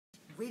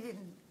we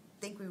didn't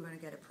think we were going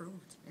to get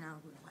approved. You know,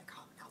 we were like,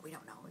 oh, no, we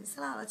don't know. We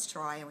said, oh, let's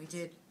try, and we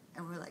did.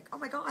 And we were like, oh,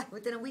 my God,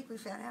 within a week we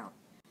found out.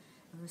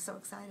 And we were so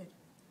excited.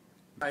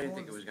 I didn't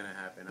think it was going to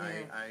happen.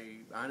 Yeah.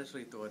 I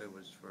honestly thought it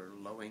was for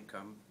low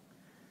income.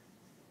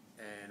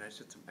 And I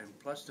said, and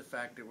plus the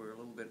fact that we're a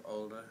little bit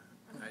older,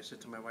 I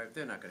said to my wife,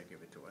 they're not going to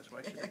give it to us.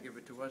 Why should they give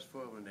it to us for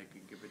when they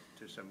could give it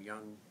to some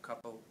young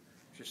couple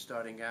just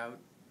starting out?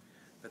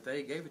 But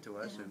they gave it to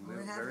us, Yeah, and we're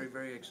we're happy. very,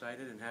 very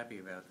excited and happy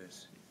about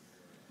this.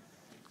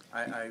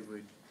 I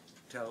would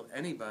tell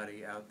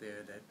anybody out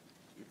there that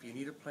if you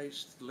need a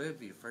place to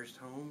live, your first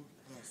home,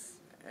 Yes.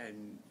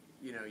 and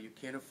you know you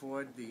can't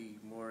afford the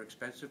more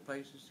expensive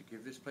places, to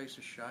give this place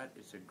a shot.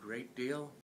 It's a great deal.